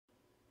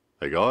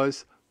Hey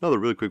guys, another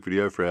really quick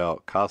video for our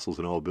Castles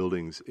and Old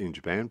Buildings in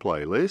Japan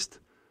playlist.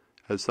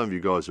 As some of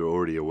you guys are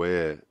already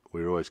aware,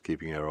 we're always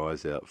keeping our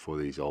eyes out for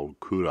these old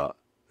Kura,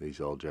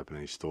 these old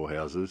Japanese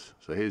storehouses.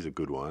 So here's a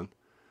good one.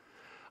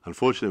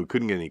 Unfortunately, we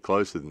couldn't get any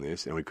closer than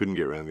this, and we couldn't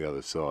get around the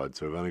other side,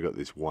 so we've only got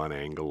this one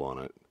angle on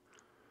it.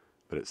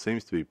 But it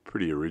seems to be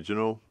pretty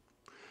original,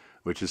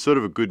 which is sort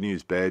of a good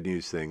news, bad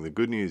news thing. The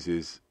good news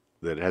is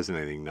that it hasn't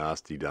anything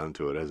nasty done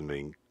to it. It hasn't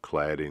been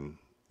clad in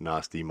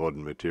nasty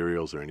modern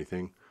materials or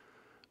anything.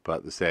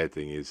 But the sad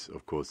thing is,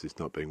 of course, it's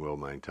not being well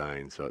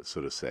maintained, so it's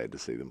sort of sad to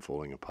see them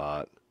falling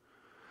apart.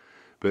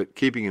 But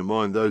keeping in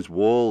mind, those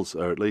walls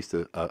are at least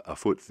a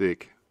foot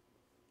thick,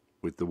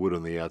 with the wood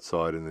on the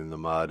outside and then the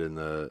mud and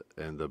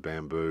the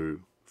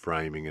bamboo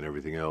framing and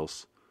everything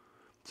else.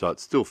 So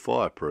it's still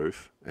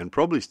fireproof and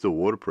probably still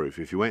waterproof.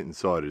 If you went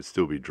inside, it'd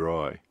still be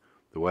dry.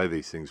 The way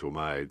these things were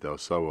made, they were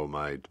so well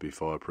made to be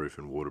fireproof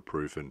and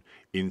waterproof and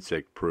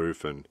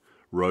insect-proof and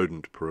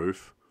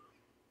rodent-proof.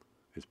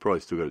 It's probably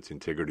still got its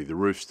integrity. The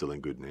roof's still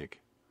in good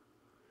nick.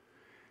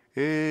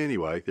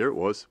 Anyway, there it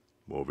was.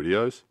 More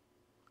videos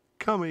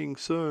coming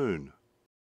soon.